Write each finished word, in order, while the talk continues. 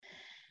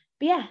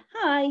But yeah,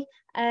 hi.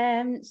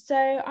 So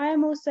I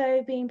am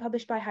also being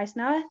published by Heist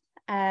Now.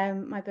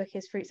 My book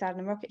is Fruit Salad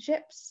and Rocket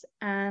Ships,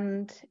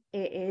 and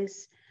it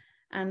is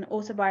an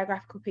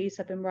autobiographical piece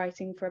I've been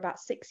writing for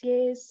about 6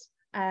 years,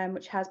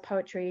 which has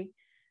poetry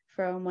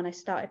from when I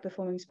started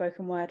performing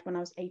spoken word when I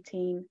was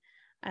 18,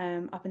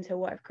 up until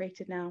what I've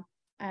created now.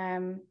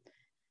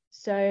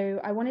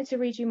 So I wanted to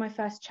read you my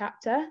first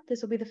chapter.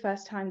 This will be the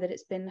first time that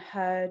it's been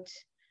heard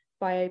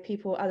by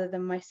people other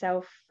than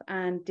myself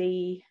and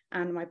Dee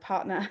and my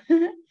partner.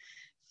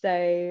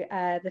 So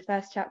the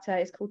first chapter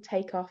is called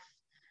Take Off,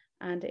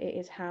 and it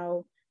is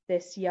how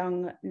this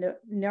young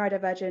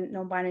neurodivergent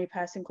non-binary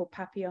person called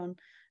Papillon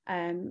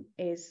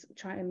is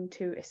trying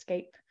to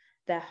escape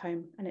their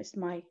home, and it's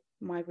my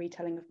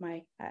retelling of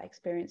my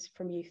experience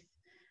from youth.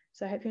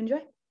 So I hope you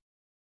enjoy.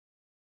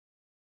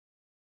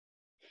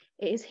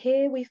 It is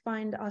here we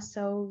find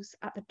ourselves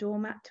at the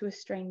doormat to a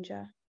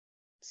stranger,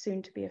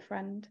 soon to be a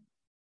friend.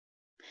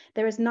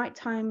 There is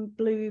nighttime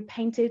blue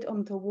painted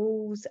on the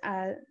walls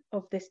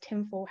of this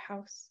tinfoil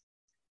house.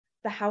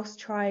 The house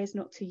tries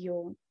not to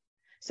yawn,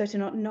 so to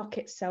not knock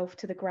itself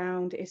to the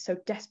ground is so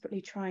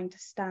desperately trying to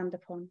stand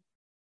upon.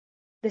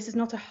 This is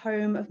not a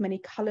home of many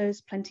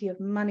colours, plenty of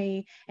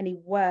money, any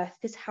worth.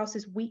 This house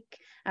is weak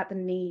at the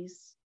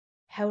knees,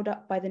 held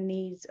up by the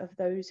needs of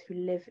those who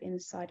live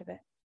inside of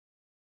it.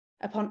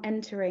 Upon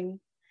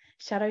entering,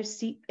 shadows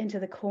seep into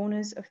the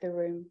corners of the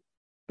room.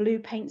 Blue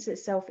paints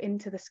itself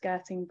into the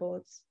skirting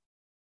boards.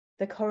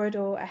 The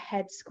corridor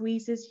ahead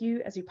squeezes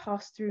you as you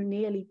pass through,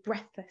 nearly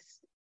breathless,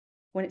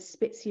 when it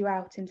spits you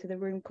out into the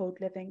room called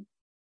living.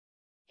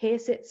 Here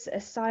sits a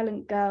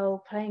silent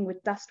girl playing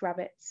with dust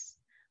rabbits,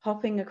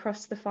 hopping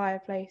across the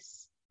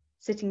fireplace,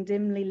 sitting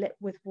dimly lit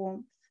with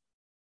warmth.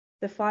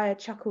 The fire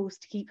chuckles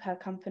to keep her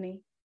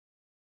company.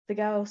 The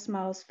girl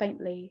smiles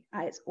faintly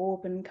at its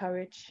auburn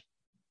courage.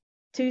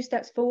 2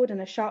 steps forward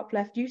and a sharp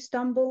left, you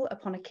stumble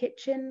upon a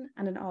kitchen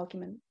and an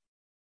argument.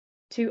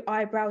 2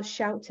 eyebrows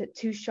shout at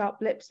 2 sharp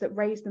lips that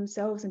raise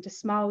themselves into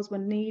smiles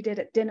when needed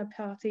at dinner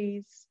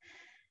parties.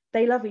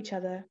 They love each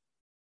other,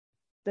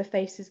 the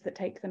faces that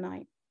take the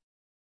night.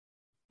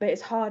 But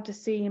it's hard to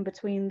see in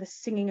between the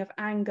singing of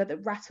anger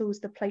that rattles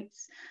the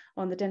plates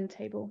on the dinner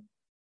table.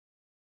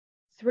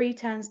 3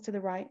 turns to the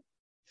right,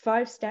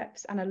 5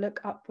 steps and a look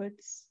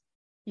upwards.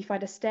 You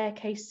find a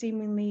staircase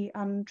seemingly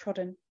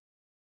untrodden,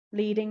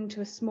 leading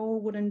to a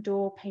small wooden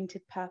door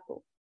painted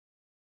purple.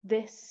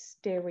 This,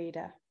 dear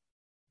reader,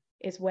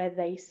 is where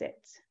they sit.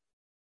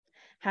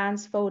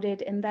 Hands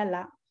folded in their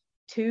lap,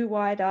 2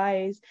 wide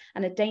eyes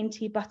and a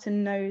dainty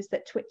button nose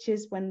that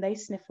twitches when they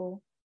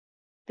sniffle.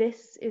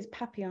 This is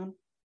Papillon.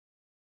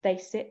 They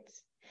sit,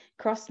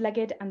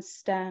 cross-legged and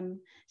stern,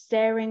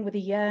 staring with a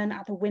yearn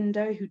at the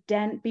window who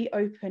daren't be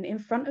open in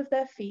front of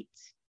their feet.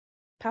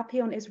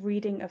 Papillon is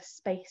reading of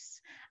space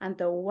and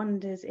the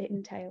wonders it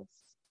entails.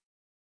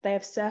 They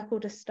have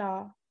circled a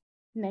star,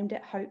 named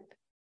it Hope,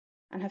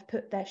 and have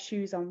put their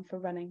shoes on for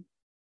running.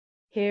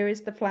 Here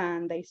is the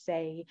plan, they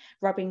say,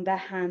 rubbing their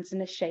hands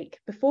in a shake.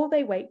 Before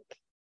they wake,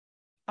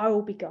 I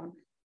will be gone.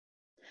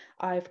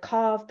 I've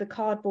carved the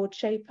cardboard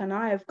shape and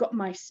I have got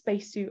my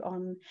spacesuit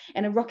on.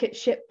 In a rocket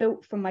ship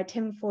built from my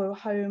tinfoil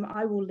home,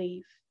 I will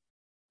leave,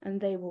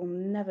 and they will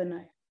never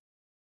know.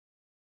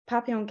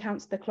 Papillon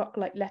counts the clock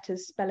like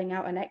letters spelling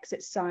out an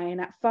exit sign.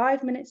 At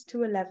 5 minutes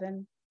to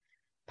 11,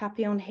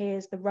 Papillon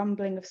hears the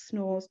rumbling of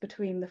snores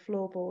between the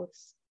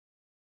floorboards.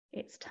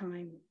 It's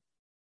time.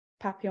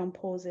 Papillon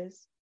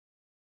pauses.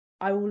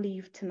 I will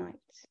leave tonight.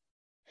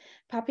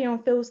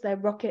 Papillon fills their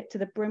rocket to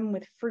the brim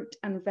with fruit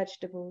and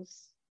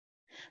vegetables.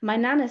 My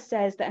nana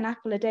says that an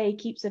apple a day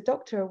keeps a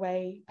doctor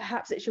away.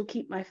 Perhaps it shall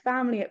keep my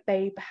family at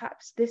bay.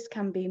 Perhaps this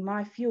can be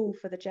my fuel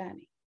for the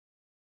journey.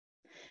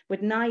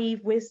 With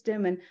naive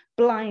wisdom and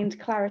blind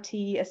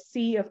clarity, a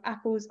sea of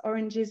apples,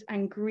 oranges,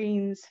 and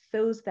greens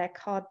fills their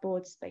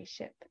cardboard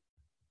spaceship.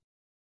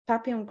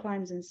 Papillon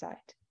climbs inside.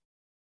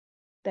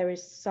 There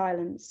is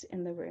silence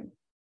in the room.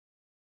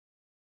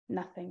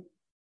 Nothing.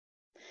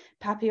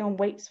 Papillon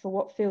waits for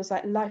what feels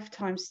like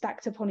lifetimes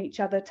stacked upon each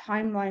other,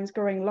 timelines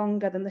growing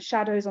longer than the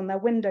shadows on their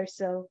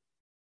windowsill.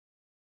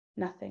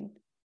 Nothing.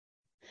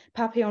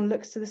 Papillon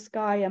looks to the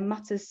sky and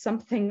mutters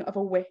something of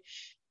a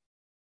wish.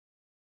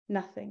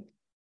 Nothing.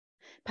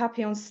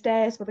 Papillon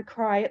stares with a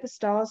cry at the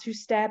stars who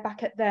stare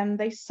back at them.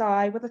 They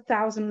sigh with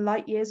 1,000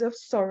 light years of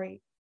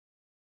sorry.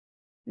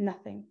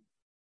 Nothing.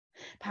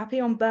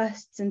 Papillon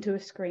bursts into a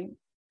scream.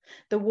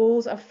 The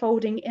walls are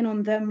folding in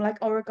on them like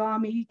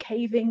origami,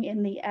 caving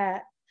in the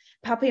air.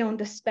 Papillon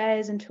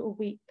despairs into a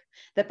weep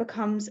that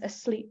becomes a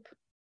sleep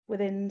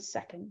within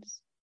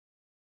seconds.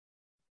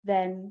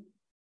 Then,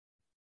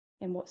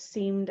 in what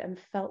seemed and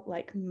felt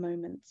like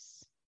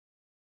moments,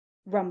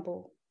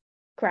 rumble,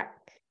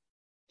 crack,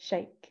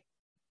 shake.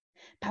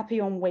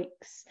 Papillon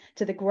wakes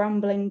to the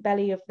grumbling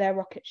belly of their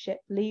rocket ship,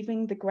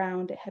 leaving the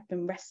ground it had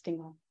been resting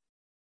on.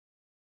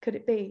 Could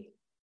it be?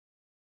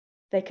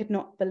 They could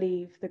not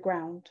believe the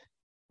ground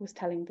was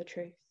telling the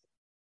truth.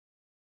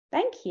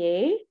 Thank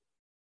you.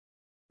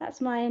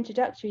 That's my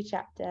introductory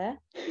chapter.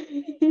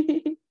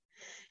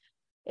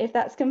 if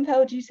that's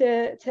compelled you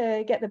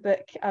to get the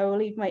book, I will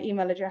leave my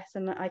email address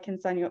and I can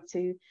sign you up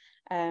to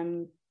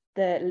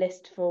the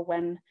list for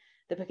when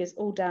the book is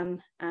all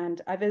done.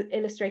 And I've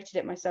illustrated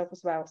it myself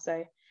as well.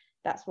 So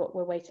that's what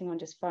we're waiting on,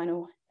 just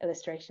final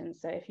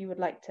illustrations. So if you would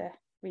like to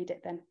read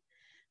it, then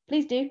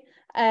please do.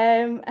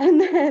 And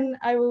then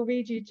I will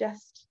read you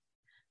just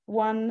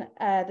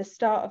the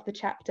start of the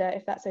chapter,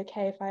 if that's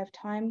okay, if I have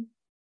time.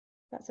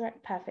 That's all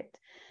right, perfect.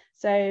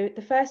 So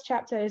the first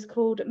chapter is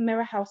called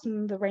Mirror House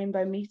and the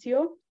Rainbow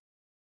Meteor.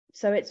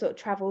 So it sort of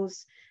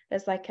travels,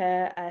 there's like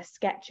a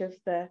sketch of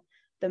the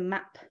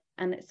map,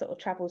 and it sort of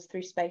travels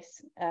through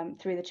space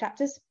through the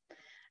chapters.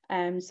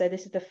 So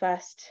this is the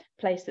first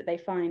place that they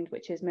find,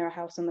 which is Mirror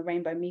House on the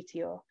Rainbow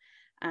Meteor.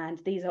 And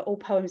these are all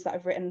poems that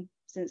I've written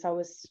since I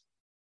was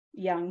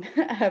young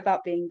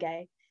about being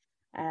gay.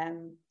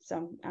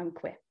 So I'm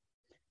queer.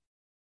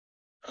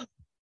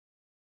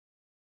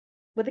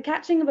 With the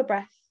catching of a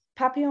breath,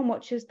 Papillon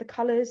watches the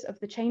colours of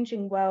the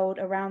changing world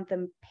around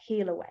them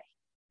peel away.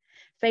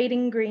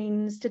 Fading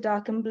greens to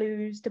darkened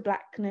blues to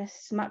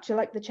blackness, much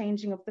like the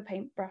changing of the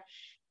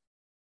paintbrush.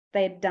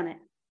 They had done it.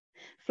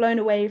 Flown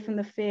away from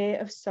the fear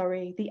of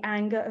sorry, the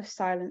anger of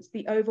silence,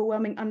 the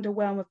overwhelming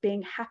underwhelm of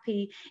being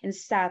happy in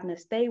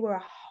sadness. They were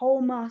a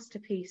whole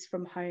masterpiece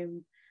from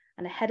home,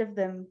 and ahead of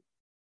them,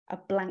 a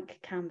blank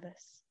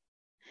canvas.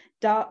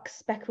 Dark,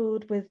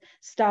 speckled with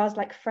stars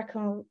like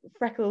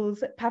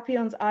freckles,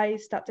 Papillon's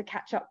eyes start to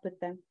catch up with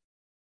them.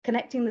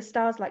 Connecting the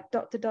stars like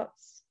dot to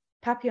dots,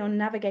 Papillon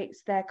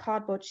navigates their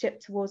cardboard ship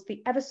towards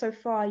the ever so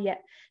far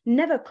yet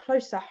never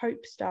closer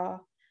Hope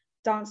Star,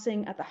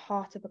 dancing at the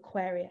heart of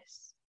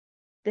Aquarius.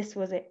 This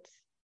was it.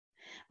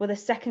 With a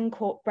second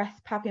caught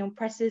breath, Papillon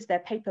presses their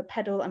paper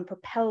pedal and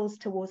propels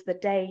towards the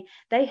day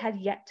they had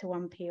yet to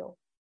unpeel.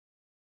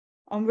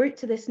 En route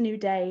to this new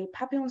day,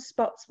 Papillon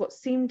spots what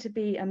seemed to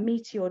be a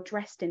meteor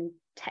dressed in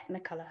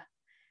technicolor.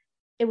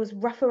 It was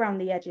rough around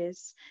the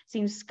edges,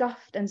 seemed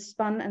scuffed and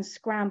spun and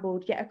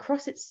scrambled, yet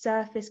across its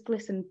surface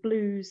glistened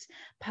blues,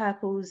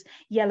 purples,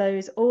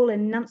 yellows, all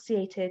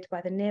enunciated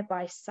by the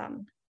nearby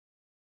sun.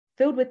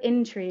 Filled with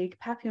intrigue,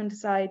 Papillon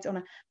decides on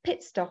a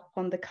pit stop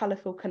on the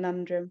colourful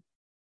conundrum.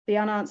 The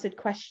unanswered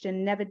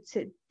question never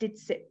did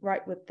sit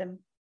right with them.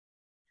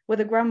 With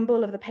a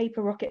grumble of the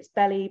paper rocket's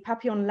belly,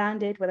 Papillon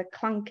landed with a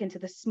clunk into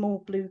the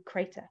small blue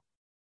crater.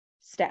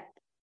 Step.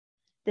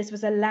 This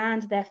was a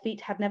land their feet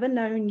had never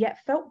known,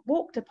 yet felt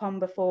walked upon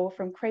before,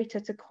 from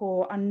crater to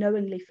core,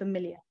 unknowingly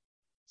familiar.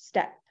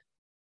 Step.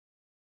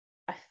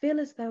 I feel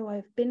as though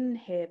I've been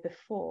here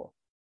before.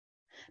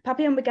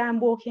 Papillon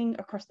began walking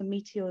across the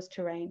meteor's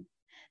terrain.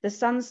 The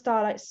sun's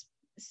starlight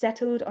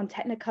settled on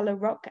technicolor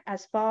rock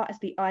as far as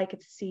the eye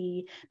could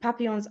see.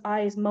 Papillon's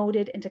eyes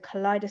molded into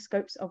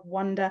kaleidoscopes of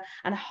wonder,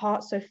 and a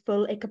heart so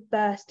full it could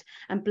burst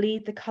and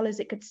bleed the colors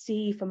it could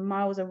see for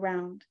miles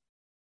around.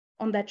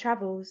 On their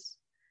travels,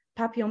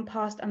 Papillon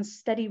passed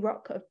unsteady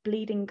rock of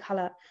bleeding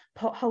color,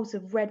 potholes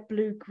of red,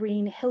 blue,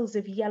 green, hills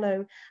of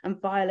yellow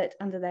and violet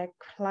under their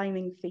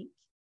climbing feet.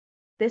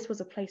 This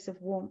was a place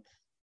of warmth.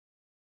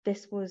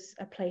 This was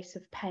a place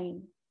of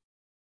pain.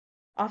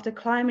 After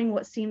climbing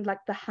what seemed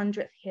like the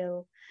 100th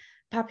hill,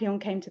 Papillon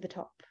came to the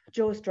top,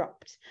 jaws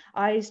dropped,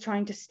 eyes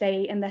trying to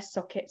stay in their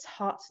sockets,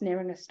 hearts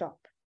nearing a stop.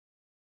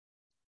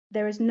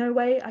 There is no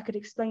way I could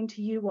explain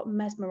to you what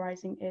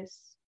mesmerizing is.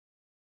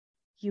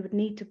 You would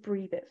need to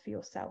breathe it for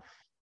yourself.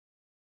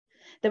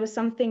 There was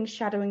something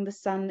shadowing the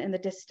sun in the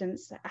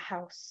distance, a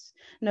house,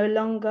 no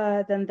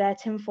longer than their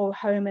tinfoil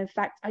home, in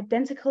fact,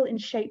 identical in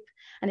shape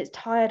and its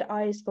tired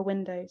eyes for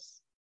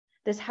windows.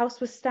 This house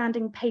was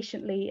standing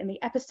patiently in the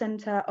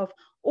epicenter of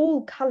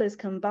all colors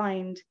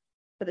combined,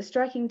 but the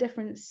striking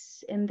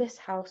difference in this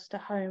house to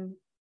home,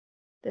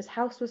 this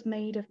house was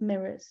made of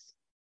mirrors.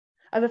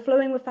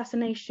 Overflowing with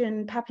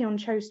fascination, Papillon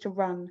chose to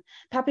run.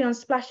 Papillon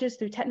splashes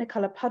through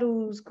technicolor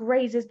puddles,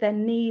 grazes their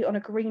knee on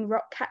a green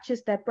rock,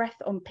 catches their breath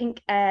on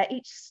pink air.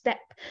 Each step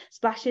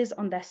splashes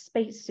on their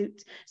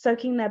spacesuit,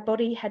 soaking their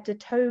body head to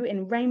toe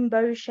in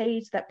rainbow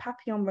shades that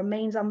Papillon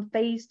remains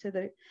unfazed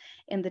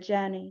in the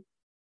journey.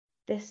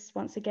 This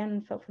once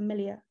again felt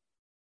familiar,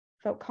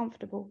 felt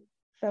comfortable,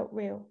 felt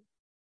real.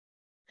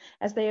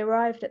 As they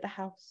arrived at the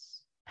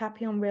house,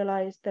 Papillon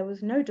realized there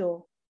was no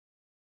door,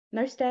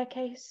 no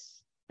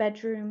staircase,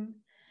 bedroom,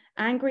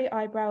 angry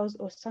eyebrows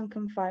or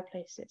sunken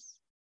fireplaces.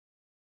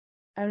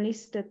 Only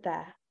stood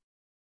there,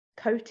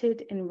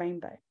 coated in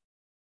rainbow,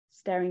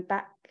 staring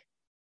back,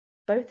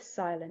 both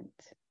silent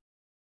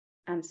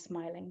and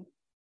smiling.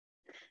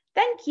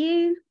 Thank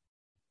you.